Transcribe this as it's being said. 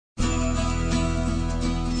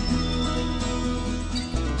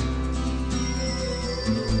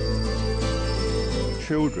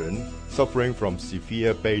children suffering from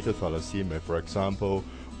severe beta thalassemia, for example,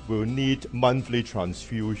 will need monthly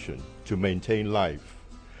transfusion to maintain life.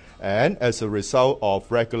 And as a result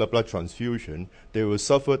of regular blood transfusion, they will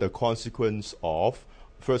suffer the consequence of,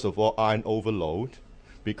 first of all, iron overload,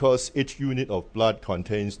 because each unit of blood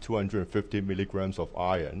contains 250 milligrams of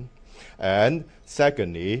iron. And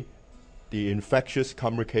secondly, the infectious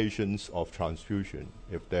complications of transfusion,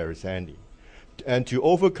 if there is any. And to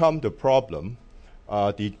overcome the problem,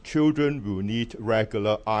 the children will need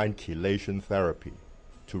regular iron chelation therapy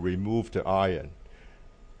to remove the iron.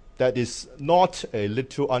 That is not a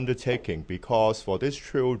little undertaking, because for these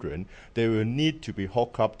children, they will need to be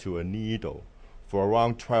hooked up to a needle for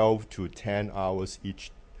around 12 to 10 hours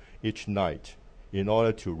each night in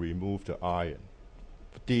order to remove the iron.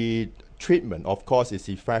 The treatment, of course, is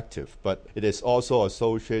effective, but it is also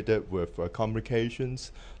associated with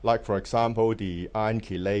complications, like, for example, the iron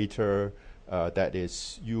chelator that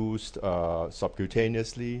is used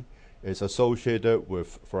subcutaneously is associated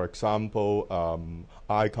with, for example,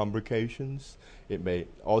 eye complications. It may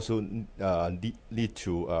also lead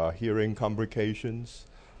to hearing complications,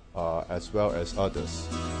 as well as others.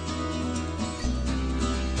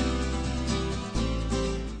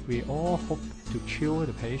 We all hope to cure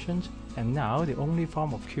the patient, and now the only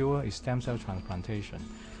form of cure is stem cell transplantation.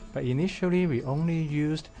 But initially, we only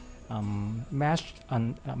used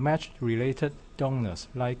matched related donors,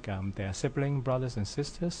 like their sibling brothers and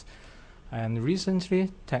sisters. And recently,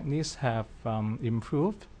 techniques have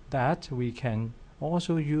improved that we can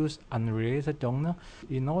also use unrelated donor.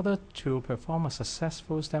 In order to perform a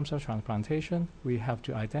successful stem cell transplantation, we have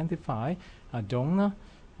to identify a donor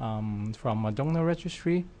from a donor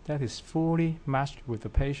registry that is fully matched with the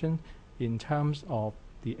patient in terms of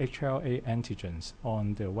the HLA antigens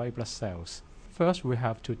on the white blood cells. First, we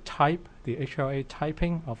have to type the HLA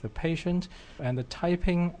typing of the patient, and the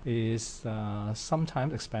typing is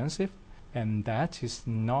sometimes expensive, and that is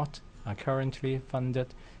not currently funded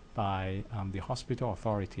by the hospital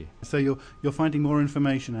authority. So you're finding more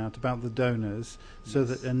information out about the donors, so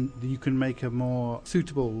that and you can make a more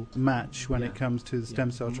suitable match when it comes to the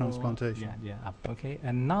stem cell transplantation. Okay.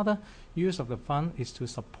 Another use of the fund is to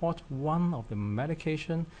support one of the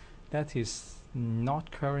medication that is not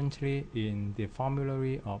currently in the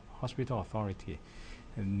formulary of hospital authority.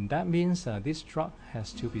 And that means this drug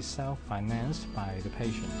has to be self-financed by the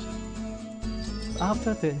patient.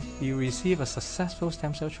 After you receive a successful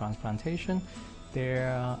stem cell transplantation,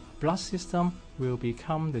 their blood system will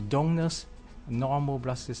become the donor's normal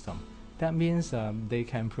blood system. That means they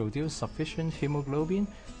can produce sufficient hemoglobin.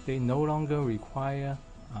 They no longer require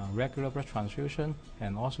regular blood transfusion,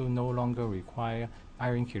 and also no longer require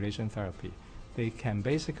iron chelation therapy. They can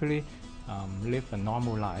basically live a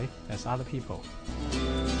normal life as other people.